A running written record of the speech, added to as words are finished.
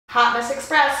Hot Mess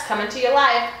Express coming to you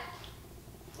live.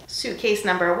 Suitcase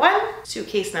number 1,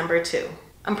 suitcase number 2.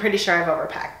 I'm pretty sure I've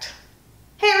overpacked.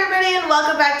 Hey everybody and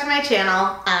welcome back to my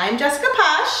channel. I'm Jessica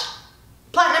Posh,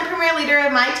 Platinum Premier Leader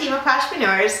of my team of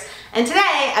Poshpreneurs, and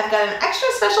today I've got an extra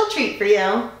special treat for you.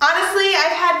 Honestly,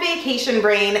 I've had vacation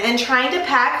brain and trying to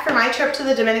pack for my trip to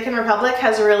the Dominican Republic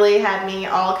has really had me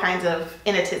all kinds of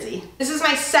in a tizzy. This is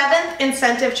my 7th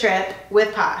incentive trip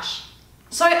with Posh.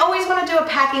 So I always want to do a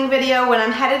packing video when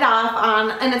I'm headed off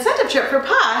on an incentive trip for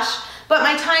Posh, but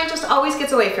my time just always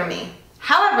gets away from me.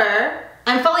 However,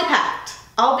 I'm fully packed,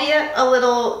 albeit a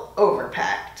little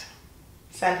overpacked.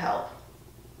 Send help.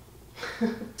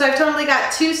 So I've totally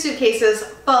got 2 suitcases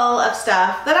full of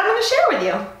stuff that I'm going to share with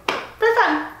you for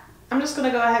fun. I'm just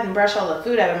going to go ahead and brush all the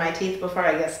food out of my teeth before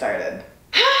I get started.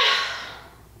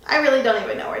 I really don't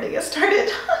even know where to get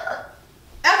started.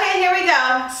 Okay, here we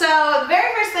go. So the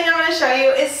very first thing I'm going to show you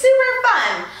is super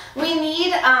fun. We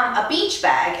need a beach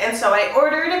bag, and so I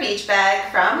ordered a beach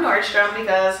bag from Nordstrom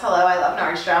because, hello, I love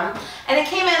Nordstrom. And it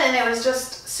came in and it was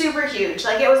just super huge.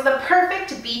 Like, it was the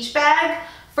perfect beach bag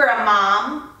for a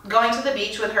mom going to the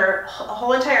beach with her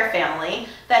whole entire family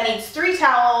that needs 3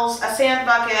 towels, a sand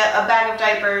bucket, a bag of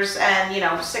diapers, and,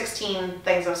 16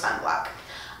 things of sunblock.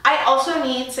 I also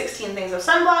need 16 things of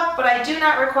sunblock, but I do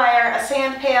not require a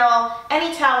sand pail,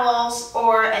 any towels,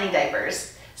 or any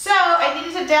diapers. So I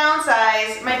needed to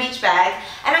downsize my beach bag,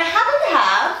 and I happen to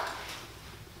have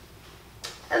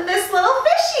this little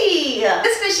fishy.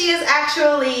 This fishy is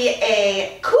actually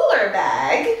a cooler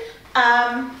bag,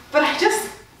 but I just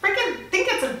freaking think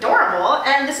it's adorable,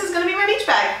 and this is gonna be my beach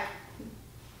bag.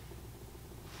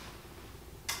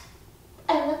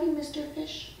 I love you, Mr.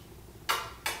 Fish.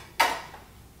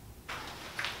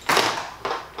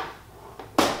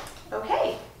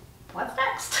 Okay, what's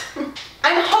next?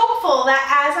 I'm hopeful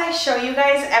that as I show you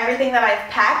guys everything that I've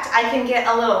packed, I can get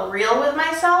a little real with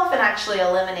myself and actually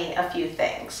eliminate a few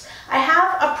things. I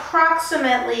have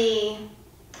approximately,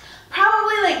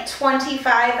 probably like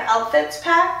 25 outfits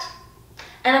packed,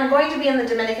 and I'm going to be in the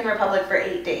Dominican Republic for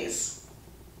 8 days.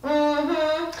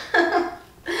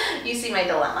 You see my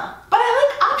dilemma. But I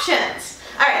like options.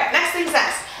 All right, next thing's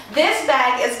next. This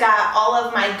bag has got all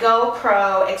of my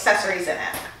GoPro accessories in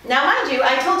it. Now mind you,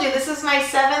 I told you this is my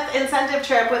 7th incentive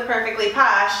trip with Perfectly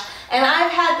Posh, and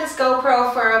I've had this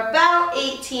GoPro for about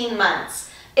 18 months.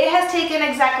 It has taken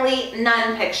exactly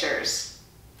none pictures.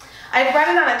 I brought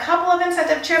it on a couple of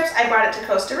incentive trips. I brought it to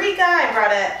Costa Rica, I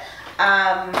brought it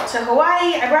to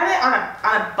Hawaii, I brought it on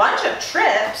a bunch of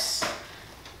trips,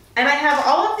 and I have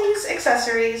all of these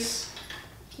accessories,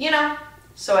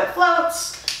 so it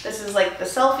floats. This is like the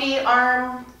selfie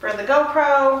arm for the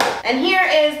GoPro. And here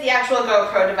is the actual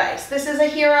GoPro device. This is a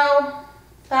Hero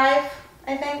 5,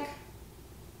 I think.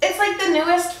 It's like the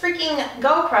newest freaking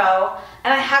GoPro,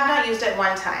 and I have not used it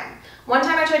one time. One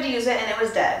time I tried to use it and it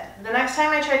was dead. The next time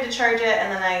I tried to charge it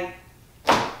and then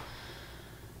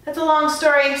that's a long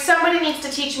story. Somebody needs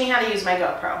to teach me how to use my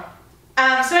GoPro.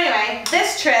 So anyway,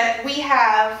 this trip we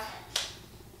have,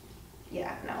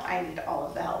 I need all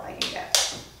of the help I can get.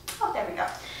 Oh, there we go.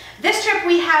 This trip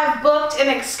we have booked an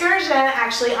excursion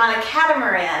actually on a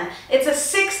catamaran. It's a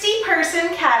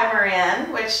 60-person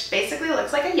catamaran, which basically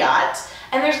looks like a yacht,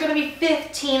 and there's going to be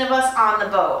 15 of us on the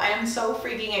boat. I am so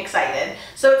freaking excited.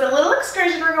 So it's a little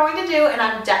excursion we're going to do, and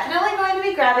I'm definitely going to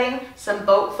be grabbing some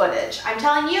boat footage. I'm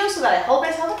telling you so that I hold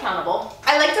myself accountable.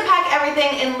 I like to pack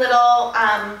everything in little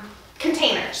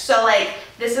containers. So like,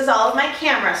 this is all of my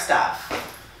camera stuff.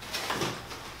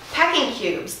 Packing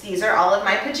cubes, these are all of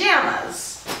my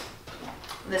pajamas.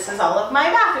 This is all of my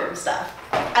bathroom stuff.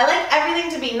 I like everything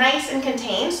to be nice and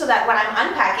contained so that when I'm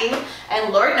unpacking,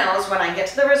 and Lord knows when I get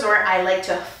to the resort, I like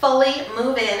to fully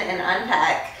move in and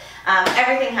unpack,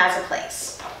 everything has a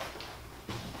place.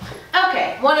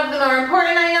 Okay, one of the more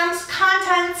important items,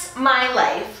 contents, my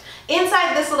life.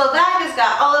 Inside this little bag has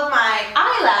got all of my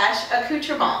eyelash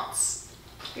accoutrements.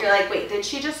 You're like, wait, did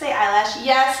she just say eyelash?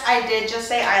 Yes, I did just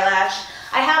say eyelash.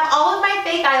 I have all of my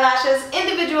fake eyelashes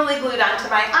individually glued onto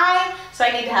my eye, so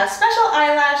I need to have special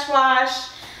eyelash wash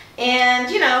and,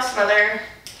 some other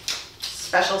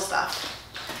special stuff.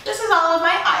 This is all of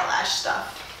my eyelash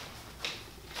stuff.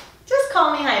 Just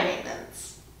call me high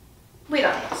maintenance. We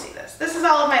don't need to see this. This is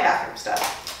all of my bathroom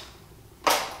stuff.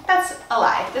 That's a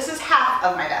lie. This is half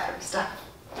of my bathroom stuff.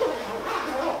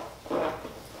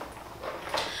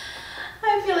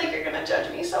 I feel like you're gonna judge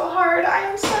me so hard. I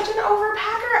am such an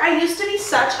overpacker. I used to be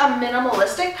such a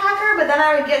minimalistic packer, but then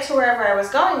I would get to wherever I was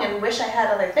going and wish I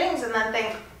had other things and then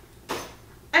think,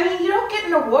 I mean, you don't get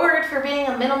an award for being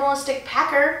a minimalistic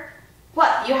packer.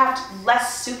 What, you have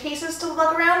less suitcases to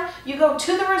lug around? You go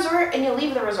to the resort and you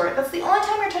leave the resort. That's the only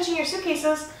time you're touching your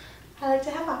suitcases. I like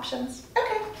to have options.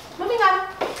 Okay, moving on.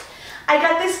 I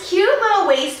got this cute little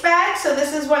waist bag. So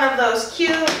this is one of those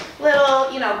cute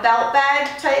little, you know, belt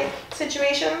bag type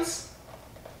situations.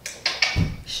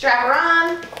 Strap her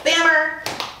on, bammer.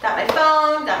 Got my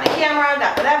phone, got my camera,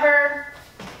 got whatever.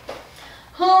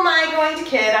 Who am I going to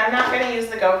kid? I'm not going to use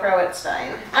the GoPro, it's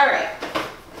fine. All right,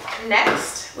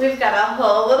 next we've got a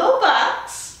whole little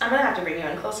box. I'm going to have to bring you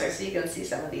in closer so you can see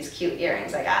some of these cute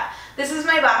earrings I got. This is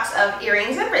my box of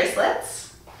earrings and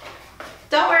bracelets.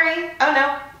 Don't worry, oh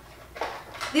no.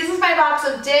 This is my box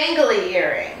of dangly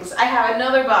earrings. I have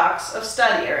another box of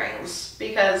stud earrings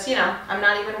because, you know, I'm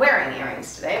not even wearing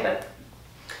earrings today, but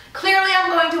clearly I'm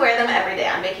going to wear them every day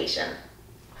on vacation.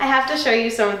 I have to show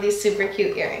you some of these super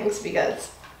cute earrings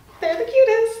because they're the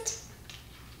cutest.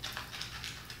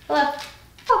 Hello.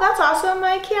 Oh, that's awesome.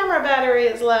 My camera battery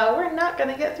is low. We're not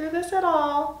gonna get through this at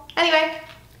all. Anyway,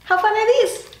 how fun are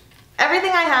these? Everything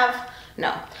I have,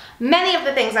 no. Many of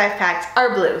the things I've packed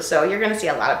are blue, so you're gonna see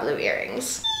a lot of blue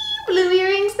earrings. Blue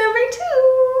earrings number 2.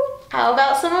 How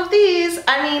about some of these?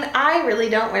 I mean, I really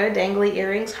don't wear dangly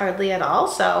earrings hardly at all,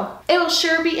 so it will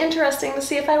sure be interesting to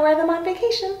see if I wear them on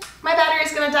vacation. My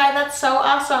battery's gonna die, that's so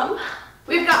awesome.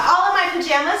 We've got all of my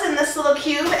pajamas in this little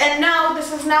cube, and no,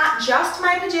 this is not just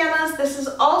my pajamas, this is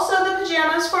also the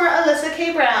pajamas for Alyssa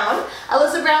K. Brown.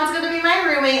 Alyssa Brown's gonna be my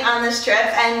roommate on this trip,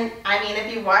 and I mean,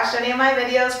 if you've watched any of my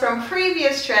videos from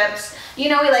previous trips, you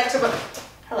know we like to,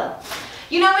 hello.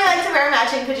 You know we like to wear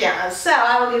matching pajamas, so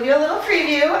I will give you a little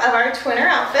preview of our twinner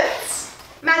outfits.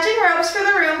 Matching robes for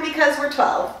the room because we're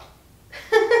 12.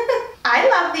 I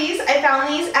love these. I found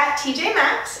these at TJ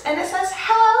Maxx, and it says,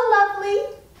 how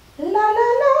lovely. La la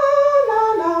la la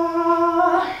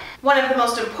la. One of the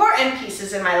most important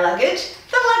pieces in my luggage,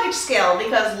 the luggage scale,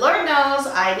 because Lord knows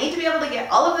I need to be able to get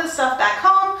all of this stuff back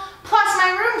home, plus my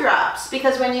room drops,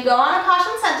 because when you go on a Posh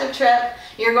incentive trip,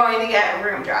 you're going to get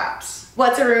room drops.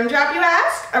 What's a room drop, you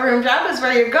ask? A room drop is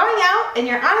where you're going out and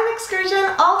you're on an excursion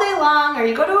all day long, or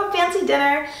you go to a fancy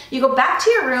dinner, you go back to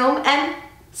your room, and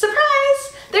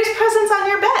surprise, there's presents on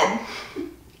your bed.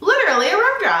 Literally a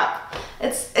room drop.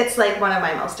 It's like one of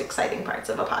my most exciting parts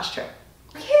of a Posh trip.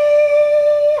 Yay!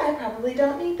 I probably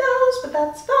don't need those, but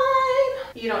that's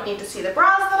fine. You don't need to see the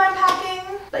bras that I'm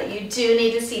packing, but you do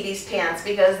need to see these pants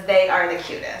because they are the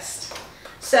cutest.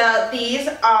 So these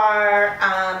are,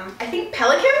 I think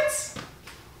Pelicans,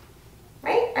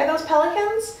 right? Are those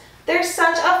Pelicans? They're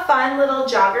such a fun little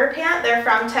jogger pant. They're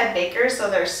from Ted Baker,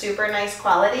 so they're super nice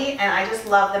quality, and I just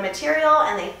love the material,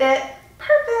 and they fit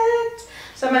perfect.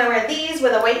 So I'm gonna wear these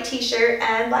with a white t-shirt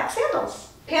and black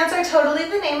sandals. Pants are totally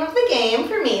the name of the game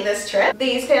for me this trip.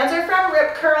 These pants are from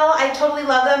Rip Curl. I totally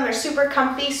love them. They're super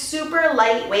comfy, super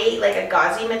lightweight, like a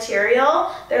gauzy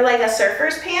material. They're like a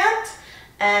surfer's pant.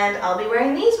 And I'll be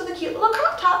wearing these with a cute little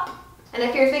crop top. And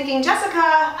if you're thinking,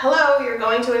 Jessica, hello, you're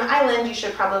going to an island, you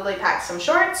should probably pack some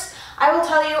shorts. I will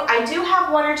tell you, I do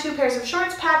have 1 or 2 pairs of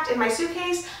shorts packed in my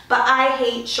suitcase, but I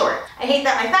hate shorts. I hate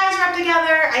that my thighs rub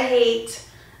together. I hate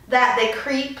that they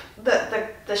creep,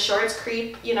 the shorts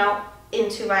creep, you know,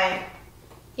 into my,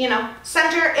 you know,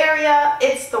 center area.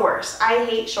 It's the worst. I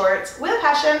hate shorts with a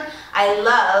passion. I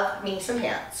love me some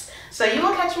pants. So you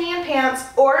will catch me in pants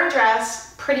or a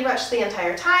dress pretty much the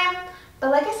entire time.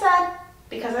 But like I said,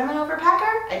 because I'm an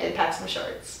overpacker, I did pack some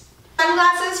shorts.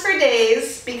 Sunglasses for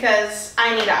days because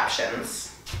I need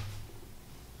options.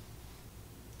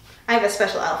 I have a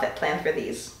special outfit planned for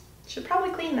these. Should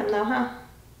probably clean them though, huh?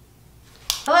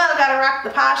 Hello, gotta rock the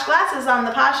Posh glasses on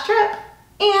the Posh trip.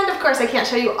 And of course I can't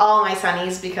show you all my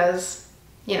sunnies because,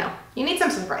 you know, you need some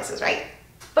surprises, right?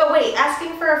 But wait,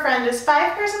 asking for a friend, is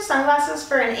 5 pairs of sunglasses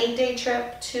for an 8-day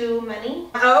trip too many?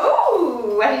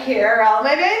 Oh, here are all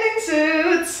my bathing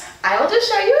suits. I will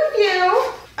just show you a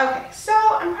few. Okay, so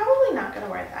I'm probably not gonna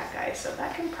wear that guy, so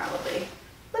that can probably,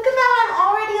 look at that, I'm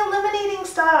already eliminating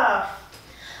stuff.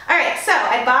 All right, so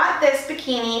I bought this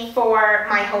bikini for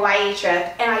my Hawaii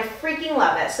trip and I freaking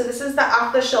love it. So this is the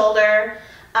off the shoulder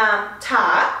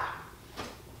top,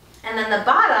 and then the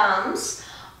bottoms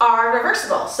are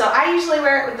reversible. So I usually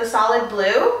wear it with the solid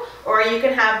blue, or you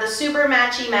can have the super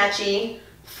matchy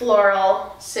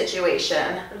floral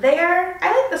situation. There,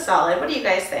 I like the solid. What do you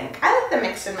guys think? I like the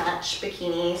mix and match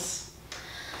bikinis.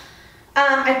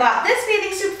 I bought this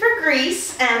bathing suit for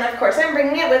Greece, and of course I'm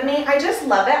bringing it with me. I just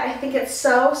love it. I think it's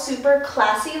so super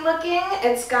classy looking.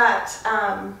 It's got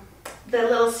the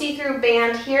little see-through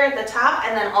band here at the top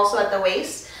and then also at the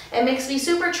waist. It makes me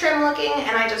super trim looking,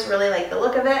 and I just really like the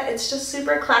look of it. It's just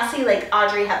super classy, like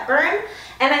Audrey Hepburn.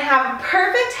 And I have a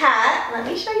perfect hat. Let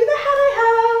me show you the hat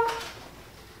I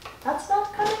have. That's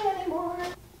not coming anymore.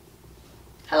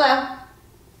 Hello.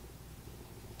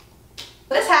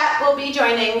 This hat will be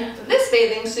joining this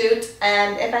bathing suit,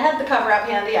 and if I had the cover up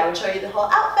handy, I would show you the whole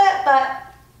outfit, but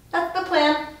that's the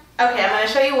plan. Okay, I'm going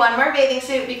to show you one more bathing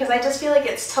suit because I just feel like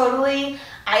it's totally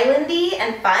islandy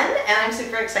and fun, and I'm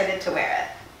super excited to wear it.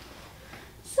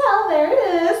 So there it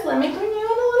is. Let me bring you in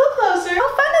a little closer. How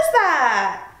fun is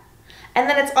that? And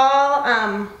then it's all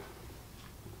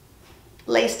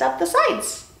laced up the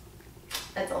sides.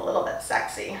 It's a little bit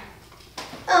sexy.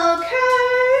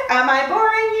 Okay, am I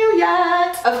boring you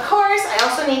yet? Of course, I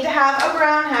also need to have a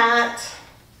brown hat.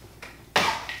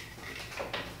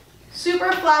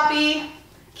 Super floppy.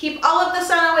 Keep all of the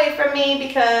sun away from me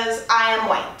because I am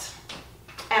white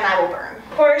and I will burn. Of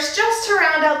course, just to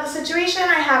round out the situation,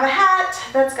 I have a hat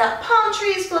that's got palm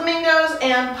trees, flamingos,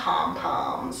 and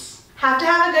pom-poms. Have to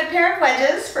have a good pair of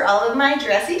wedges for all of my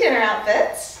dressy dinner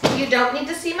outfits. You don't need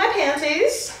to see my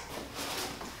panties.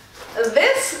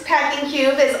 This packing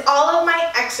cube is all of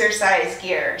my exercise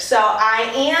gear. So I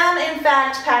am in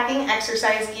fact packing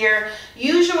exercise gear.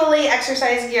 Usually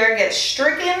exercise gear gets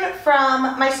stricken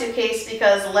from my suitcase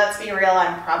because let's be real,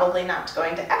 I'm probably not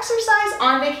going to exercise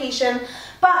on vacation,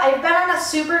 but I've been on a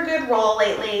super good roll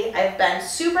lately. I've been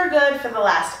super good for the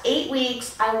last 8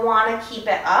 weeks. I want to keep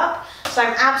it up. So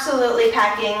I'm absolutely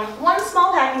packing one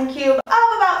small packing cube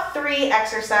of about 3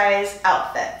 exercise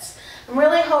outfits. I'm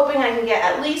really hoping I can get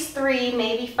at least 3,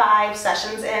 maybe 5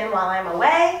 sessions in while I'm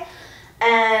away,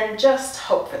 and just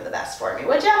hope for the best for me,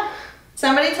 would ya?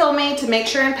 Somebody told me to make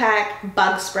sure and pack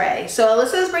bug spray. So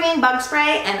Alyssa's bringing bug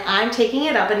spray, and I'm taking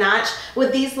it up a notch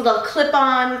with these little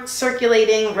clip-on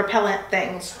circulating repellent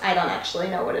things. I don't actually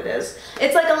know what it is.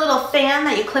 It's like a little fan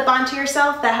that you clip onto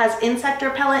yourself that has insect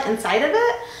repellent inside of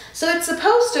it. So it's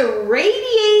supposed to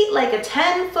radiate like a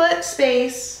 10-foot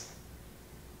space.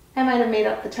 I might have made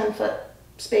up the 10-foot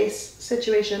space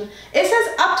situation. It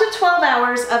says up to 12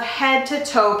 hours of head to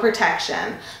toe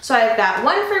protection. So I've got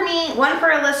one for me, one for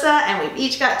Alyssa, and we've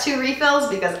each got 2 refills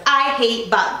because I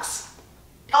hate bugs.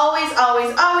 Always,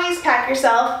 always, always pack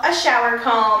yourself a shower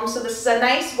comb. So this is a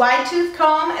nice wide tooth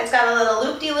comb. It's got a little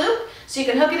loop-de-loop, so you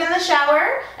can hook it in the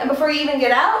shower, and before you even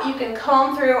get out, you can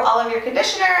comb through all of your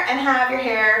conditioner and have your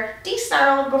hair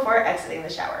de-snarled before exiting the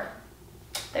shower.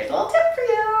 There's a little tip for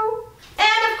you.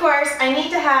 And of course, I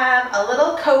need to have a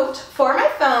little coat for my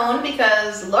phone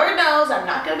because Lord knows I'm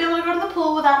not going to be able to go to the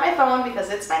pool without my phone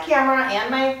because it's my camera and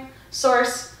my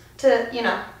source to, you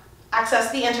know,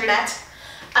 access the internet.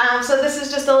 So this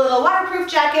is just a little waterproof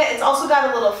jacket. It's also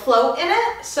got a little float in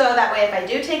it, so that way if I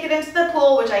do take it into the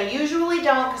pool, which I usually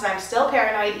don't because I'm still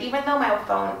paranoid, even though my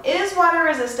phone is water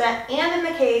resistant and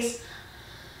in the case,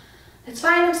 it's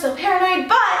fine, I'm still paranoid,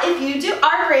 but if you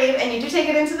are brave and you do take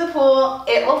it into the pool,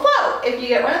 it will float if you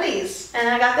get one of these. And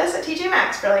I got this at TJ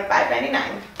Maxx for like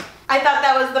 $5.99. I thought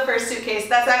that was the first suitcase.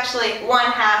 That's actually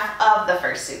 1/2 of the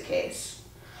first suitcase.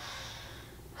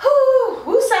 Whoo,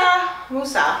 woosah,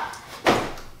 woosah,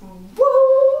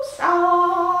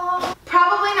 woosah.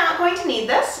 Probably not going to need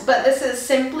this, but this is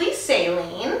Simply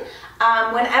Saline.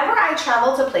 Whenever I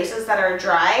travel to places that are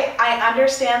dry, I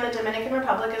understand the Dominican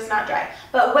Republic is not dry,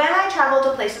 but when I travel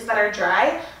to places that are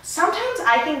dry, sometimes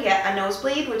I can get a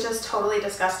nosebleed, which is totally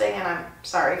disgusting, and I'm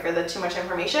sorry for the too much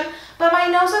information, but my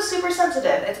nose is super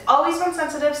sensitive. It's always been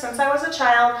sensitive since I was a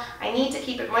child. I need to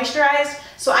keep it moisturized,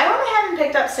 so I went ahead and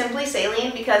picked up Simply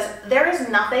Saline because there is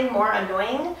nothing more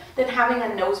annoying than having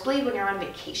a nosebleed when you're on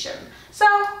vacation. So,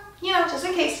 you know, just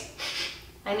in case,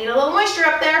 I need a little moisture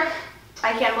up there.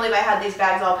 I can't believe I had these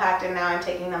bags all packed and now I'm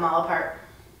taking them all apart.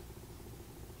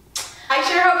 I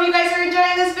sure hope you guys are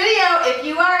enjoying this video. If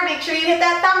you are, make sure you hit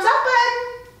that thumbs up button.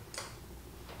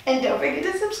 And don't forget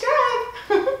to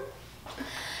subscribe.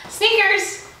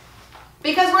 Sneakers,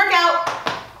 because workout.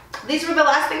 These were the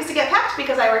last things to get packed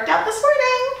because I worked out this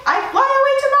morning. I fly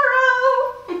away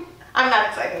tomorrow. I'm not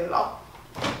excited at all.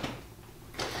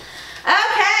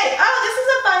 Okay, oh, this is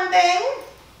a fun thing.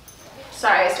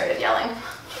 Sorry, I started yelling.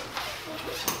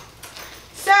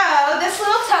 So this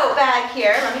little tote bag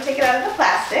here, let me take it out of the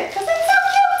plastic because it's so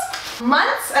cute.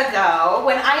 Months ago,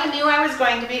 when I knew I was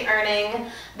going to be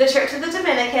earning the trip to the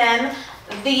Dominican,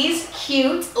 these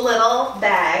cute little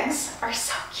bags are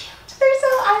so cute. They're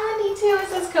so islandy too. It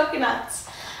says coconuts.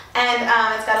 And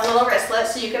it's got a little wristlet,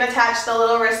 so you can attach the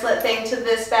little wristlet thing to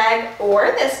this bag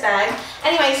or this bag.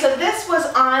 Anyway, so this was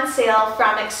on sale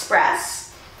from Express.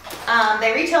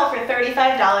 They retail for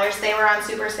 $35. They were on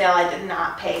super sale. I did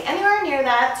not pay anywhere near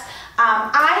that.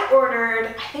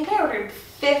 I think I ordered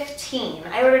 15.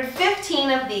 I ordered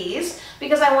 15 of these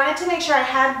because I wanted to make sure I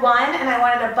had one and I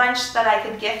wanted a bunch that I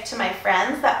could gift to my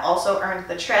friends that also earned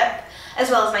the trip, as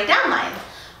well as my downline.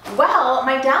 Well,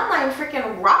 my downline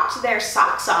freaking rocked their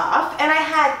socks off, and I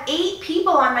had 8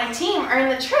 people on my team earn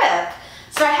the trip.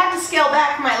 So I had to scale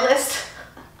back my list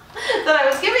that I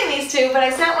was giving these to, but I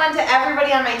sent one to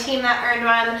everybody on my team that earned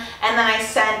one, and then I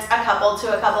sent a couple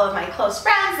to a couple of my close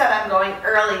friends that I'm going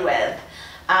early with.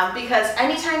 Because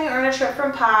anytime you earn a trip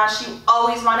from Posh, you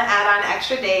always want to add on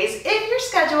extra days, if your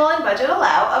schedule and budget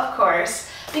allow, of course,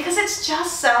 because it's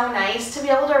just so nice to be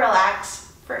able to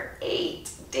relax for 8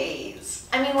 days.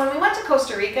 I mean, when we went to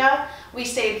Costa Rica, we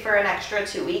stayed for an extra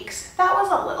 2 weeks. That was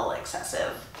a little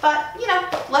excessive, but you know,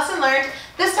 lesson learned.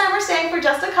 This time we're staying for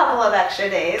just a couple of extra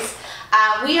days.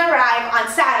 We arrive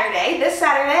on Saturday. This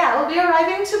Saturday I will be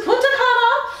arriving to Punta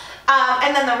Cana.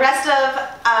 And then the rest of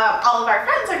all of our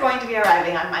friends are going to be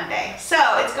arriving on Monday. So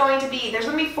it's going to be, there's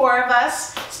going to be 4 of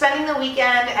us spending the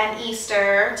weekend and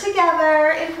Easter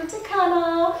together in Punta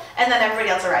Cana. And then everybody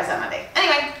else arrives on Monday.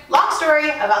 Anyway, long story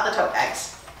about the tote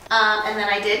bags. And then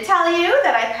I did tell you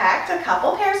that I packed a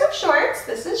couple pairs of shorts.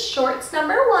 This is shorts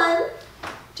number 1.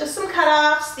 Just some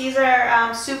cutoffs. These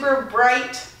are super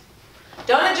bright.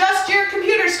 Don't adjust your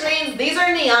computer screens. These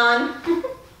are neon.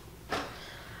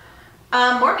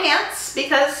 More pants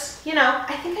because, you know,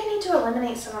 I think I need to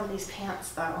eliminate some of these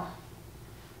pants though.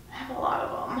 I have a lot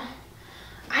of them.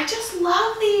 I just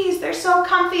love these. They're so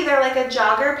comfy. They're like a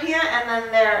jogger pant, and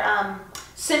then they're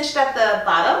cinched at the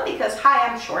bottom because, hi,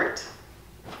 I'm short.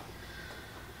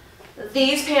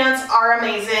 These pants are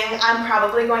amazing. I'm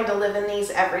probably going to live in these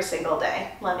every single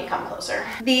day. Let me come closer.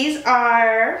 These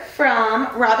are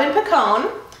from Robin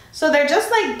Picone. So they're just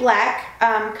like black,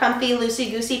 comfy,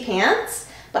 loosey-goosey pants.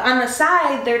 But on the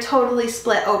side, they're totally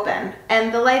split open.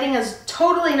 And the lighting is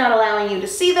totally not allowing you to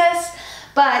see this,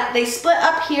 but they split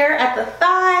up here at the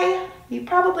thigh. You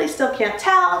probably still can't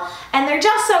tell. And they're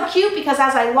just so cute because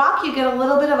as I walk, you get a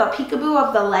little bit of a peekaboo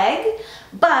of the leg,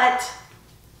 but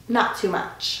not too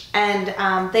much. And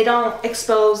they don't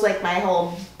expose like my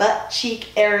whole butt cheek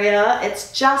area.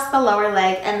 It's just the lower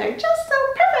leg, and they're just so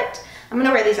perfect. I'm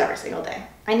gonna wear these every single day.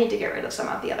 I need to get rid of some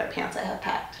of the other pants I have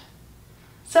packed.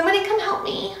 Somebody come help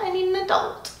me, I need an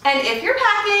adult. And if you're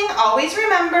packing, always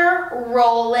remember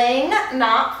rolling,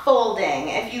 not folding.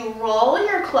 If you roll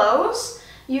your clothes,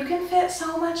 you can fit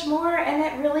so much more, and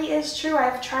it really is true.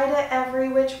 I've tried it every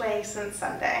which way since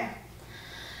Sunday.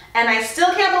 And I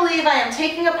still can't believe I am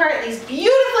taking apart these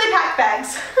beautifully packed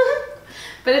bags.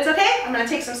 But it's okay, I'm gonna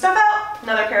take some stuff out.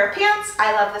 Another pair of pants.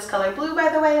 I love this color blue, by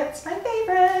the way, it's my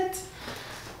favorite.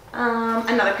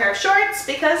 Another pair of shorts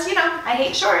because, you know, I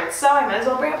hate shorts, so I might as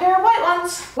well bring a pair of white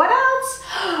ones. What else?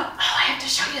 Oh, I have to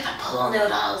show you the pool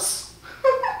noodles.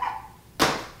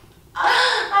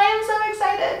 I am so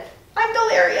excited. I'm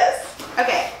delirious.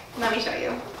 Okay, let me show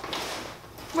you.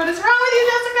 What is wrong with you,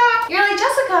 Jessica? You're like,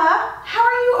 Jessica, how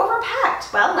are you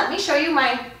overpacked? Well, let me show you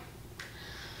my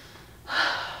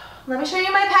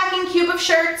packing cube of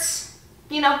shirts.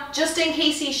 You know, just in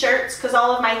casey shirts, because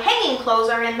all of my hanging clothes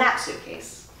are in that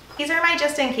suitcase. These are my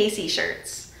just in casey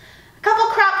shirts. A couple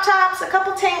crop tops, a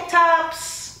couple tank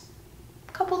tops,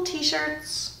 a couple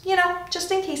t-shirts, you know,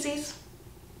 just in caseys.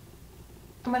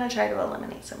 I'm gonna try to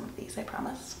eliminate some of these, I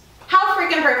promise. How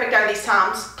freaking perfect are these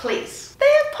Toms? Please. They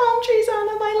have palm trees on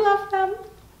them, I love them.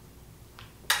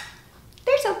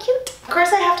 They're so cute. Of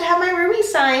course I have to have my roomie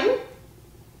sign.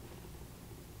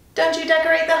 Don't you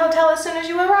decorate the hotel as soon as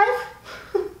you arrive?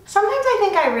 Sometimes I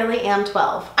think I really am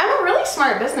 12. I'm a really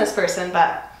smart business person,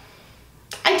 but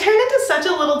I turn into such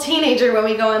a little teenager when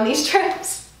we go on these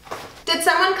trips. Did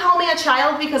someone call me a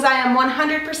child because I am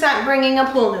 100% bringing a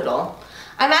pool noodle?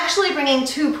 I'm actually bringing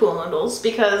 2 pool noodles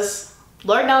because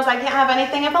Lord knows I can't have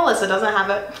anything if Alyssa doesn't have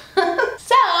it.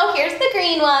 So here's the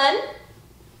green one.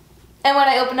 And when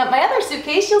I open up my other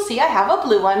suitcase, you'll see I have a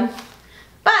blue one.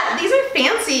 But these are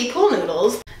fancy pool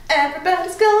noodles.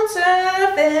 Everybody's going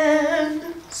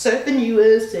surfing. Surfing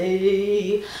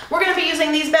USA. We're gonna be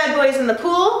using these bad boys in the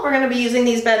pool. We're gonna be using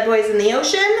these bad boys in the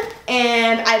ocean.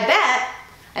 And I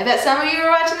bet some of you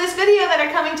are watching this video that are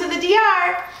coming to the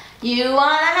DR. You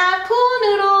wanna have pool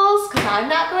noodles, because I'm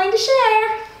not going to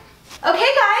share.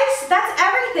 Okay guys, that's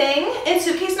everything in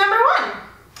suitcase number 1.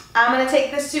 I'm gonna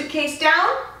take this suitcase down,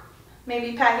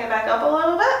 maybe pack it back up a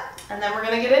little bit, and then we're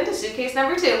gonna get into suitcase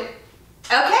number 2.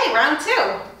 Okay, round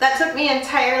 2. That took me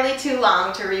entirely too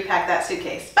long to repack that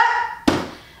suitcase, but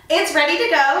it's ready to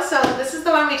go. So this is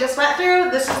the one we just went through.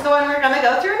 This is the one we're gonna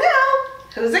go through now.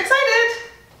 Who's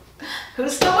excited?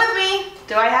 Who's still with me?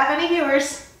 Do I have any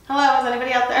viewers? Hello, is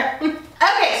anybody out there?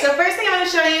 Okay, so first thing I'm gonna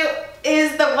show you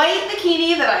is the white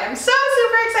bikini that I am so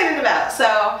super excited about.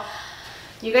 So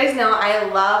you guys know I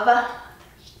love,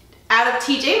 out of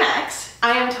TJ Maxx,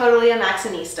 I am totally a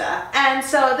Maxxinista. And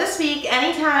so this week,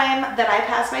 anytime that I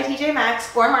pass my TJ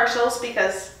Maxx or Marshalls,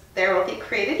 because they're both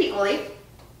created equally,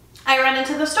 I run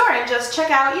into the store and just check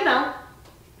out, you know,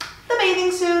 the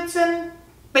bathing suits and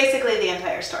basically the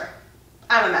entire store.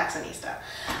 I'm a Maxxinista.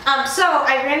 So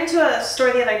I ran into a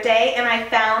store the other day and I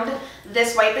found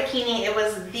this white bikini. It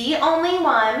was the only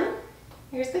one.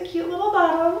 Here's the cute little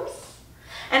bottoms.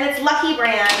 And it's Lucky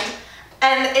brand.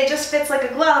 And it just fits like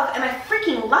a glove and I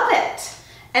freaking love it.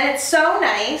 And it's so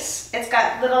nice. It's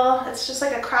got little, it's just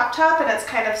like a crop top and it's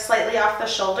kind of slightly off the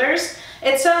shoulders.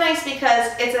 It's so nice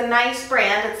because it's a nice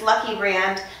brand, it's Lucky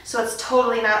brand, so it's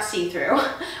totally not see-through.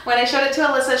 When I showed it to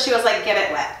Alyssa, she was like, get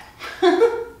it wet.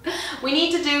 We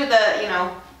need to do the, you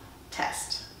know,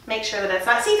 test. Make sure that it's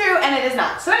not see-through, and it is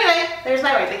not. So anyway, there's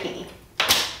my white bikini.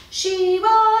 She wore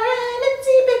an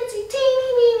itsy bitsy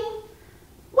teeny weeny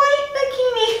white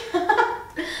bikini.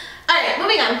 Alright,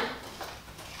 moving on.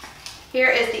 Here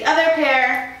is the other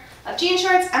pair of jean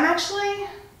shorts.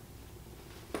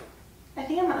 I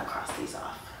think I'm gonna cross these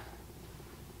off.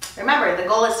 Remember, the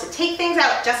goal is to take things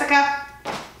out, Jessica.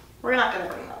 We're not gonna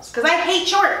bring those, because I hate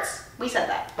shorts. We said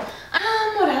that.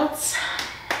 What else?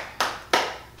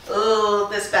 Oh,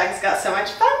 this bag's got so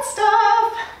much fun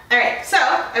stuff. All right, so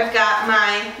I've got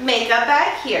my makeup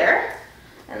bag here,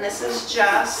 and this is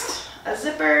just a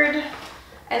zippered,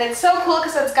 and it's so cool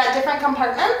because it's got different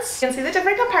compartments. You can see the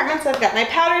different compartments. I've got my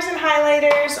powders and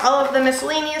highlighters, all of the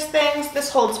miscellaneous things. This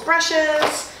holds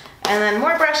brushes, and then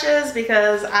more brushes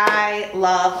because I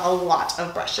love a lot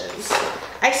of brushes.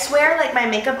 I swear like my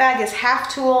makeup bag is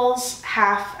half tools,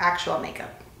 half actual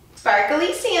makeup.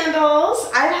 Sparkly sandals.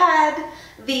 I've had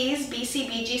these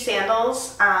BCBG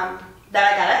sandals that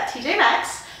I got at TJ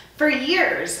Maxx for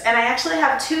years, and I actually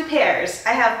have two pairs.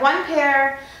 I have one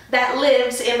pair that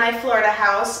lives in my Florida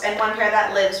house and one pair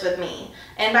that lives with me.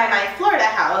 And by my Florida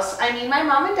house, I mean my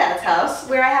mom and dad's house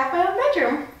where I have my own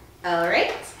bedroom. All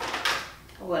right,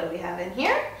 what do we have in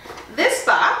here? This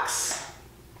box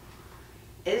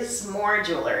is more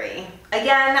jewelry.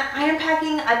 Again, I am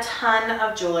packing a ton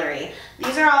of jewelry.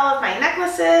 These are all of my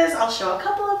necklaces. I'll show a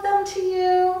couple of them to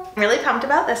you. I'm really pumped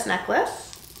about this necklace.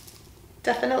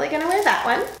 Definitely gonna wear that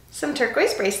one. Some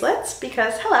turquoise bracelets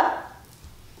because, hello,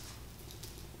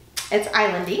 it's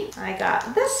islandy. I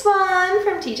got this one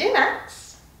from TJ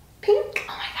Maxx. Pink.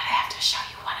 Oh my God, I have to show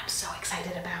you what I'm so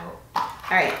excited about.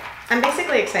 All right, I'm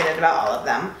basically excited about all of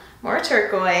them. More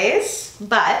turquoise,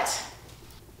 but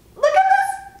look at this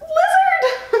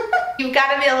lizard. You've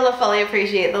got to be able to fully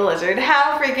appreciate the lizard.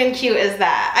 How freaking cute is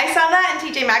that? I saw that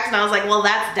in TJ Maxx and I was like, well,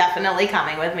 that's definitely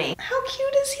coming with me. How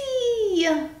cute is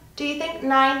he? Do you think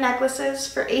 9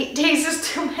 necklaces for 8 days is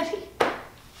too many?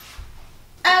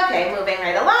 Okay, moving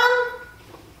right along.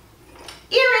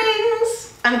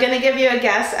 Earrings. I'm gonna give you a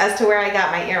guess as to where I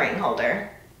got my earring holder.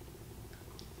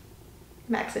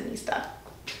 Maxxinista.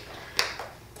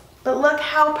 But look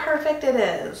how perfect it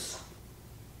is.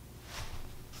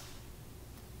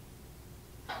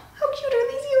 How cute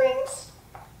are these earrings?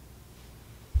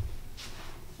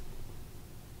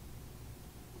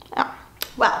 Oh,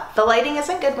 well, the lighting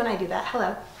isn't good when I do that.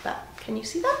 Hello, but can you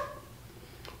see them?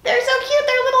 They're so cute,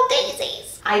 they're little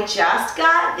daisies. I just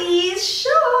got these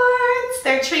shorts.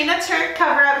 They're Trina Turk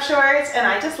cover-up shorts, and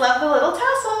I just love the little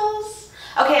tassels.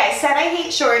 Okay, I said I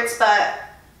hate shorts, but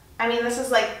I mean, this is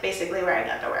like basically wearing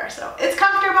underwear, so it's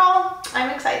comfortable.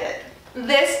 I'm excited.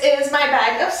 This is my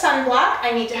bag of sunblock.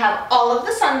 I need to have all of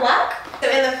the sunblock. So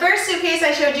in the first suitcase,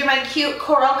 I showed you my cute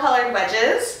coral colored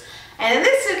wedges. And in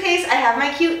this suitcase, I have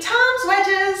my cute Tom's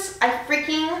wedges. I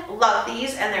freaking love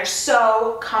these, and they're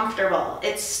so comfortable.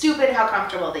 It's stupid how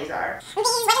comfortable these are. These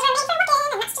wedges are made for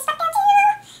walking, and that's just what they'll do.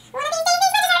 One of these days,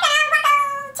 these wedges are gonna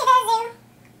walk to the zoo.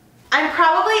 I'm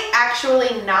probably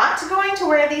actually not going to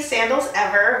wear these sandals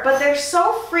ever, but they're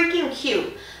so freaking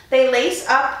cute. They lace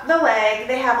up the leg.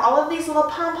 They have all of these little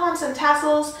pom-poms and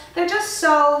tassels. They're just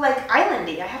so like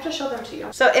islandy. I have to show them to you.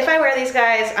 So if I wear these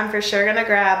guys, I'm for sure gonna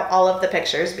grab all of the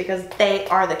pictures because they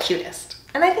are the cutest.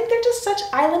 And I think they're just such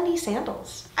islandy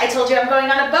sandals. I told you I'm going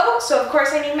on a boat, so of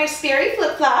course I need my Sperry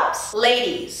flip-flops.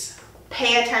 Ladies,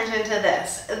 pay attention to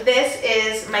this. This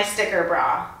is my sticker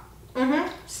bra.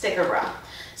 Sticker bra.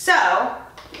 So,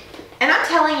 and I'm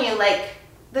telling you, like,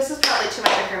 this is probably too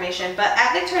much information, but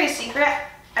at Victoria's Secret,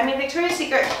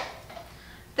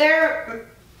 they're,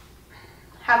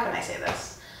 how can I say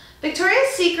this? Victoria's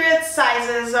Secret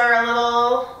sizes are a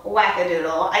little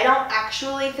wackadoodle. I don't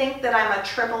actually think that I'm a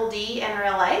triple D in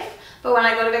real life, but when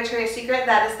I go to Victoria's Secret,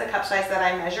 that is the cup size that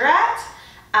I measure at.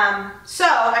 So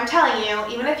I'm telling you,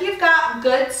 even if you've got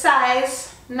good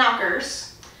size knockers,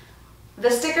 The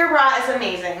sticker bra is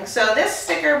amazing. So this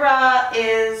sticker bra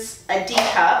is a D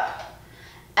cup,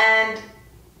 and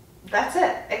that's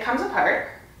it. It comes apart.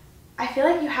 I feel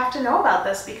like you have to know about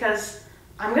this because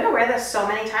I'm gonna wear this so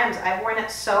many times. I've worn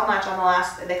it so much on the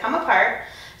last, they come apart.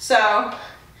 So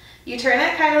you turn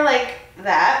it kind of like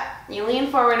that. You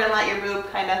lean forward and let your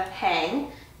boob kind of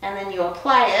hang, and then you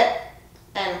apply it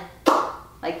and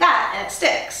like that, and it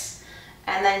sticks.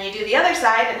 And then you do the other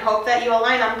side and hope that you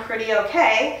align them pretty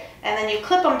okay, and then you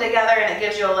clip them together and it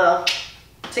gives you a little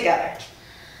together.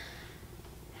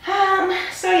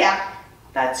 So yeah,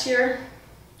 that's your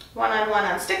one-on-one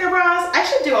on sticker bras. I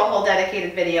should do a whole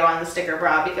dedicated video on the sticker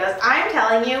bra because I'm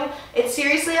telling you, it's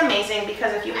seriously amazing,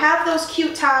 because if you have those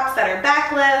cute tops that are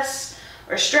backless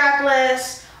or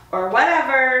strapless or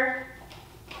whatever,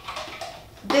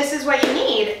 this is what you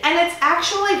need. And it's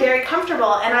actually very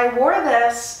comfortable. And I wore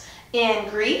this in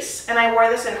Greece and I wore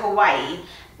this in Hawaii.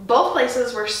 Both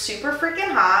places were super freaking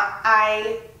hot.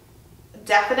 I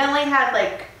definitely had,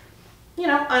 like, you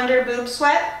know, under boob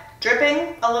sweat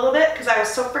dripping a little bit because I was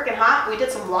so freaking hot. We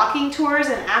did some walking tours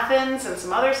in Athens and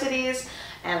some other cities,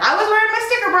 and I was wearing my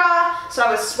sticker bra, so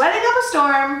I was sweating up a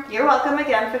storm. You're welcome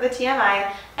again for the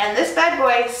TMI. And this bad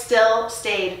boy still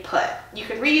stayed put. You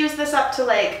could reuse this up to,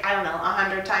 like, I don't know,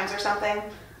 100 times or something.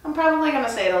 I'm probably gonna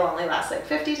say it'll only last like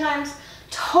 50 times.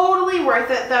 Totally worth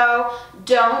it though.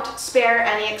 Don't spare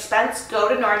any expense. Go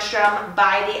to Nordstrom,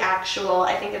 buy the actual,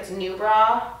 I think it's New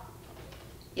Bra.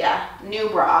 Yeah, New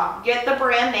Bra. Get the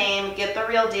brand name, get the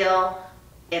real deal.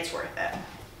 It's worth it.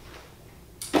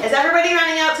 Is everybody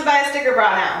running out to buy a sticker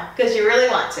bra now? Because you really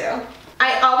want to.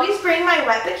 I always bring my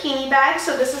wet bikini bag,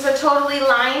 so this is a totally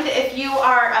lined. If you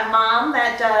are a mom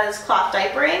that does cloth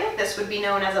diapering, this would be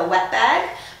known as a wet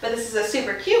bag. But this is a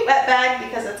super cute wet bag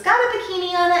because it's got a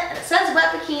bikini on it and it says wet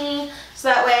bikini. So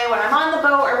that way when I'm on the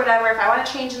boat or whatever, if I want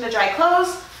to change into dry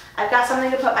clothes, I've got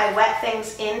something to put my wet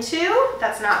things into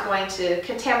that's not going to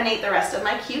contaminate the rest of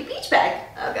my cute beach bag.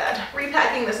 Oh God,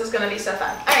 repacking this is gonna be so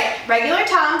fun. All right, regular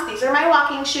Toms. These are my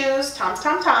walking shoes,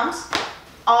 Toms.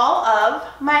 All of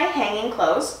my hanging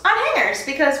clothes on hangers,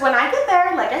 because when I get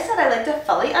there, like I said, I like to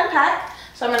fully unpack.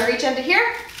 So I'm gonna reach into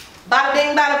here, bada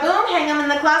bing, bada boom, hang them in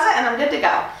the closet, and I'm good to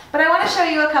go. But I wanna show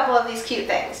you a couple of these cute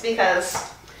things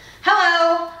because,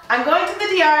 hello, I'm going to the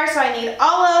DR, so I need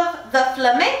all of the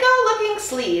flamenco looking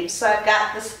sleeves. So I've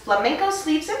got this flamenco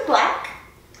sleeves in black.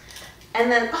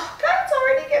 And then, oh God, it's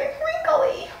already getting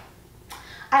wrinkly.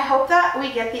 I hope that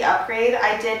we get the upgrade.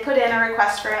 I did put in a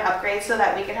request for an upgrade so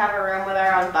that we could have a room with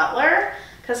our own butler.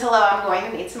 Because hello, I'm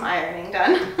going to need some ironing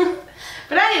done.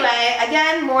 But anyway,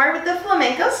 again, more with the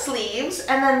flamenco sleeves.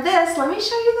 And then this, let me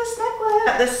show you this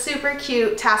necklace. This super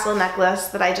cute tassel necklace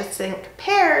that I just think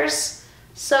pairs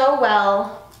so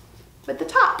well with the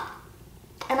top.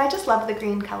 And I just love the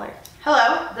green color.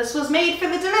 Hello, this was made for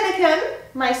the Dominican,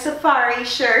 my safari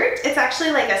shirt. It's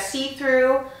actually like a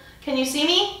see-through, can you see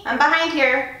me? I'm behind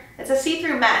here. It's a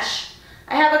see-through mesh.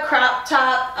 I have a crop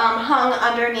top hung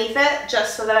underneath it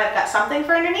just so that I've got something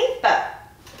for underneath, but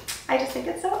I just think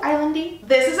it's so islandy.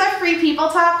 This is a Free People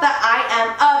top that I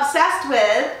am obsessed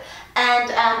with.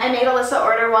 And I made Alyssa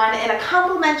order one in a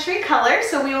complimentary color,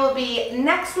 so we will be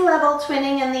next level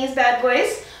twinning in these bad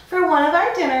boys for one of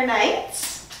our dinner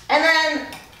nights. And then,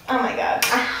 oh my God,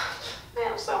 I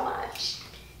have so much.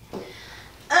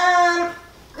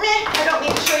 I don't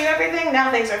need to show you everything.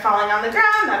 Now things are falling on the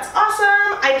ground. That's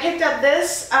awesome. I picked up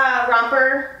this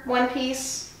romper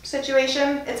one-piece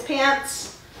situation. It's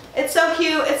pants. It's so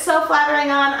cute. It's so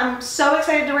flattering on. I'm so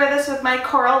excited to wear this with my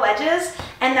coral wedges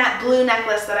and that blue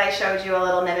necklace that I showed you a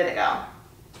little minute ago.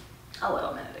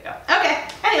 Okay,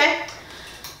 anyway.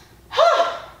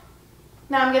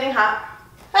 Now I'm getting hot.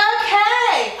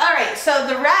 Okay, all right, so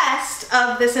the rest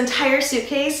of this entire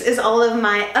suitcase is all of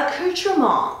my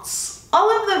accoutrements. All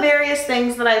of the various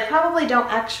things that I probably don't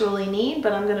actually need,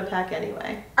 but I'm gonna pack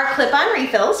anyway. Our clip-on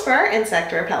refills for our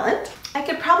insect repellent. I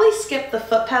could probably skip the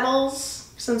foot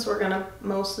pedals since we're gonna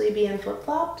mostly be in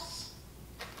flip-flops.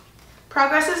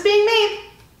 Progress is being made.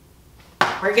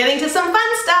 We're getting to some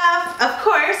fun stuff. Of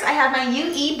course, I have my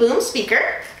UE boom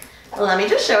speaker. Let me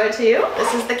just show it to you.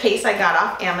 This is the case I got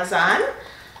off Amazon.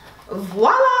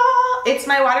 Voila! It's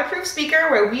my waterproof speaker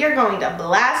where we are going to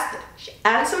blast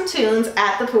out some tunes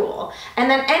at the pool.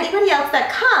 And then anybody else that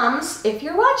comes, if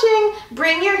you're watching,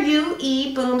 bring your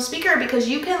UE boom speaker because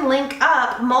you can link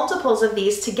up multiples of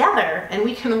these together and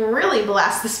we can really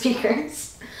blast the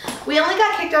speakers. We only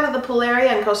got kicked out of the pool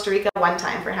area in Costa Rica one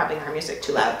time for having our music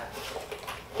too loud.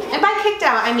 And by kicked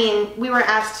out, I mean we were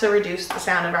asked to reduce the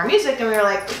sound of our music and we were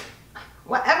like,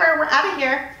 whatever, we're out of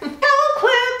here. Hello,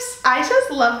 clips! I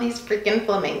just love these freaking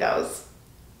flamingos.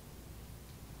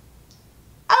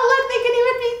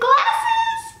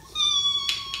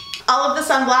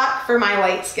 for my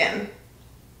white skin.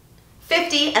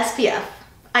 50 SPF.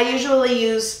 I usually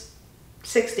use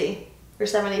 60 or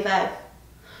 75.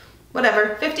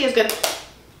 Whatever, 50 is good.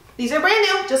 These are brand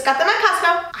new, just got them at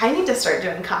Costco. I need to start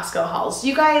doing Costco hauls.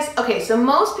 You guys, okay, so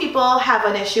most people have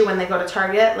an issue when they go to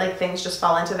Target, like things just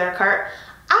fall into their cart.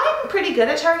 I'm pretty good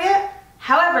at Target.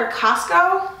 However,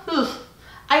 Costco,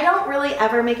 I don't really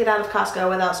ever make it out of Costco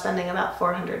without spending about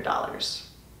 $400.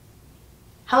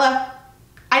 Hello?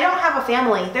 I don't have a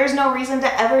family. There's no reason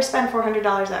to ever spend $400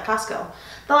 at Costco.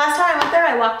 The last time I went there,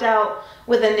 I walked out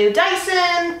with a new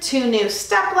Dyson, 2 new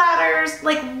step ladders,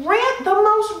 like the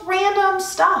most random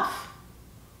stuff.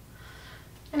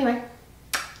 Anyway,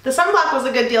 the sunblock was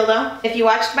a good deal though. If you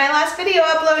watched my last video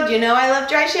upload, you know I love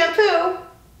dry shampoo.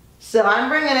 So I'm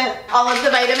bringing it. All of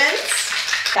the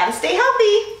vitamins, gotta stay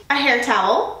healthy. A hair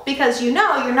towel, because you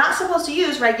know you're not supposed to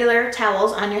use regular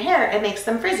towels on your hair. It makes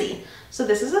them frizzy. So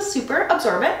this is a super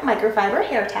absorbent microfiber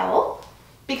hair towel,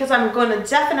 because I'm going to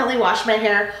definitely wash my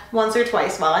hair once or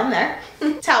twice while I'm there.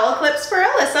 Towel clips for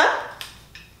Alyssa.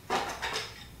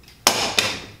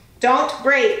 Don't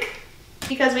break,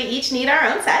 because we each need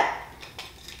our own set,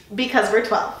 because we're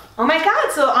 12. Oh my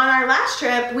God, so on our last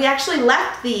trip, we actually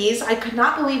left these. I could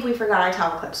not believe we forgot our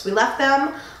towel clips. We left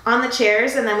them on the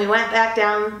chairs and then we went back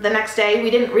down the next day. We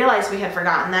didn't realize we had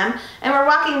forgotten them. And we're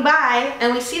walking by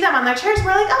and we see them on their chairs.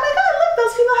 We're like, oh my God, look,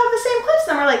 those people have the same clips.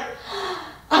 And we're like,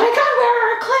 oh my God, where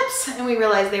are our clips? And we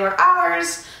realized they were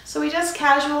ours. So we just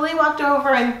casually walked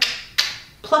over and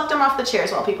plucked them off the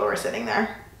chairs while people were sitting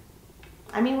there.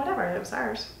 I mean, whatever, it was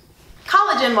ours.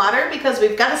 Collagen water, because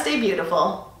we've got to stay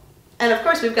beautiful. And of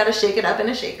course, we've got to shake it up in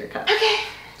a shaker cup. Okay,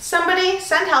 somebody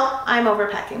send help. I'm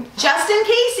overpacking. Just in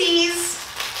casies.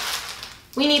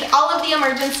 We need all of the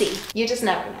emergency. You just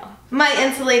never know. My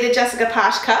insulated Jessica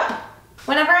Posh cup.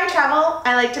 Whenever I travel,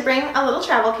 I like to bring a little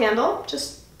travel candle,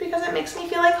 just because it makes me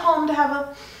feel like home to have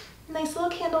a nice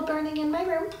little candle burning in my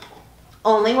room.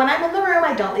 Only when I'm in the room.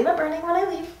 I don't leave it burning when I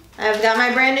leave. I've got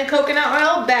my brand new coconut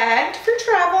oil bagged for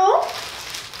travel.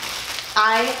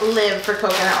 I live for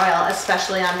coconut oil,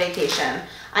 especially on vacation.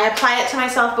 I apply it to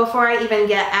myself before I even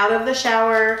get out of the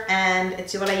shower, and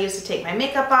it's what I use to take my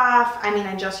makeup off. I mean,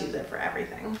 I just use it for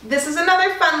everything. This is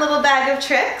another fun little bag of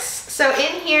tricks. So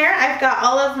in here, I've got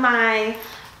all of my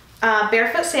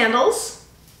barefoot sandals.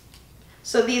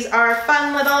 So these are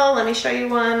fun little, let me show you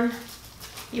one.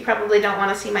 You probably don't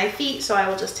want to see my feet, so I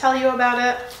will just tell you about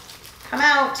it. Come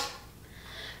out.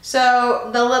 So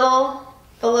the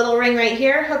little ring right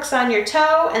here hooks on your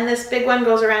toe, and this big one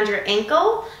goes around your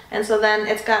ankle. And so then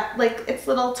it's got like its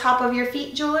little top of your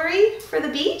feet jewelry for the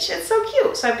beach. It's so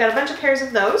cute. So I've got a bunch of pairs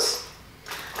of those.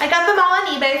 I got them all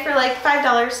on eBay for like $5,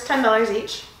 $10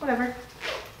 each, whatever.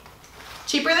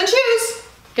 Cheaper than shoes.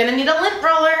 Gonna need a lint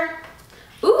roller.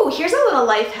 Ooh, here's a little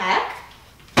life hack.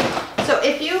 So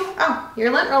if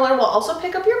your lint roller will also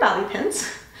pick up your bobby pins.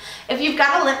 If you've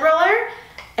got a lint roller,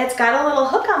 it's got a little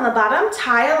hook on the bottom.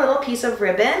 Tie a little piece of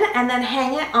ribbon and then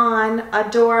hang it on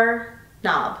a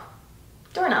doorknob.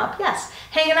 Doorknob, yes.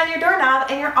 Hang it on your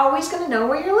doorknob and you're always gonna know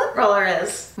where your lint roller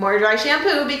is. More dry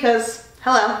shampoo because,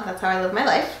 hello, that's how I live my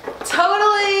life.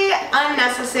 Totally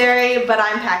unnecessary, but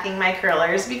I'm packing my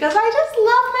curlers because I just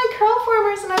love my curl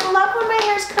formers and I love when my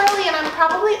hair's curly, and I'm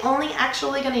probably only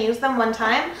actually gonna use them one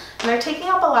time, and they're taking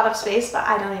up a lot of space, but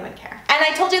I don't even care. And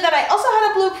I told you that I also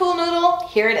had a blue pool noodle.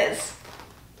 Here it is.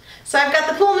 So I've got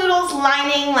the pool noodles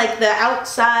lining like the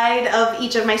outside of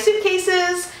each of my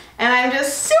suitcases, and I'm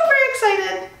just super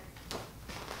excited.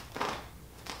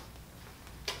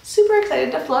 Super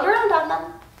excited to float around on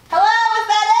them. Hello, is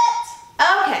that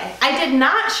it? Okay, I did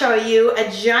not show you a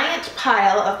giant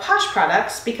pile of Posh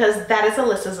products because that is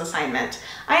Alyssa's assignment.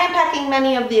 I am packing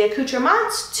many of the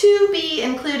accoutrements to be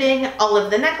including all of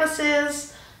the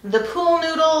necklaces, the pool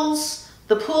noodles,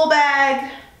 the pool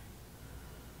bag,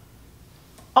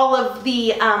 all of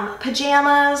the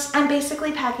pajamas. I'm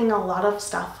basically packing a lot of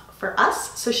stuff for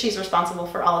us, so she's responsible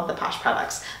for all of the Posh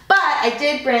products. But I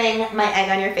did bring my egg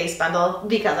on your face bundle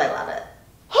because I love it.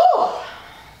 Whew.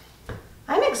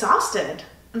 I'm exhausted.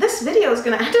 This video is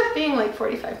gonna end up being like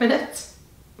 45 minutes.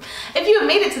 If you have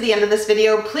made it to the end of this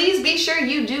video, please be sure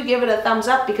you do give it a thumbs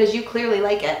up because you clearly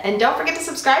like it. And don't forget to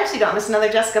subscribe so you don't miss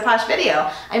another Jessica Posh video.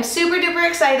 I'm super duper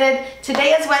excited.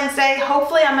 Today is Wednesday.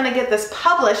 Hopefully I'm gonna get this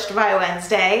published by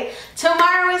Wednesday.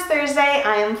 Tomorrow is Thursday.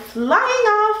 I am flying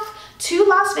off to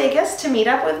Las Vegas to meet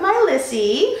up with my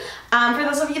Lissy. For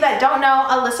those of you that don't know,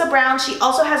 Alyssa Brown, she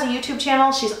also has a YouTube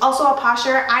channel. She's also a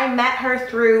Posher. I met her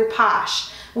through Posh.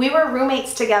 We were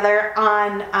roommates together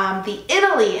on the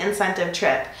Italy incentive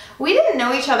trip. We didn't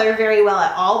know each other very well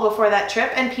at all before that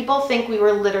trip, and people think we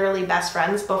were literally best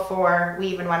friends before we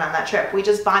even went on that trip. We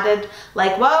just bonded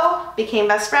like whoa, became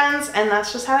best friends, and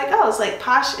that's just how it goes. Like,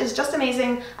 Posh is just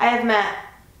amazing. I have met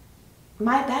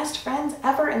my best friends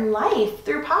ever in life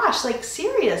through Posh, like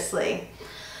seriously.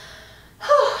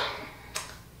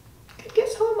 Could get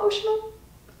so emotional,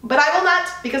 but I will not,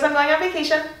 because I'm going on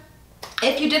vacation.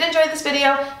 If you did enjoy this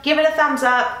video, give it a thumbs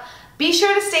up. Be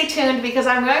sure to stay tuned because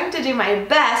I'm going to do my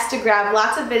best to grab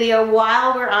lots of video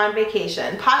while we're on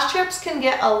vacation. Posh trips can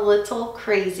get a little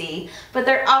crazy, but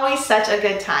they're always such a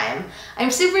good time.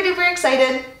 I'm super duper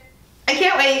excited. I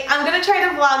can't wait. I'm gonna try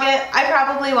to vlog it. I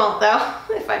probably won't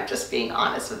though, if I'm just being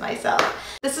honest with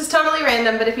myself. This is totally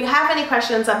random, but if you have any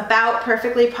questions about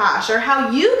Perfectly Posh or how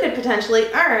you could potentially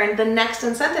earn the next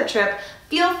incentive trip,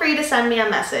 feel free to send me a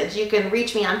message. You can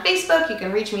reach me on Facebook, you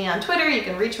can reach me on Twitter, you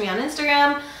can reach me on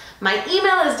Instagram. My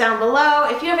email is down below.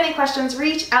 If you have any questions,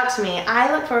 reach out to me.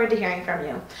 I look forward to hearing from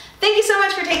you. Thank you so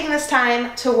much for taking this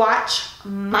time to watch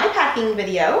my packing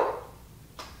video.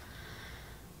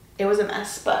 It was a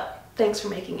mess, but thanks for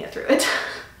making it through it.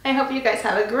 I hope you guys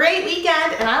have a great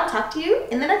weekend, and I'll talk to you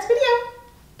in the next video.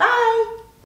 Bye!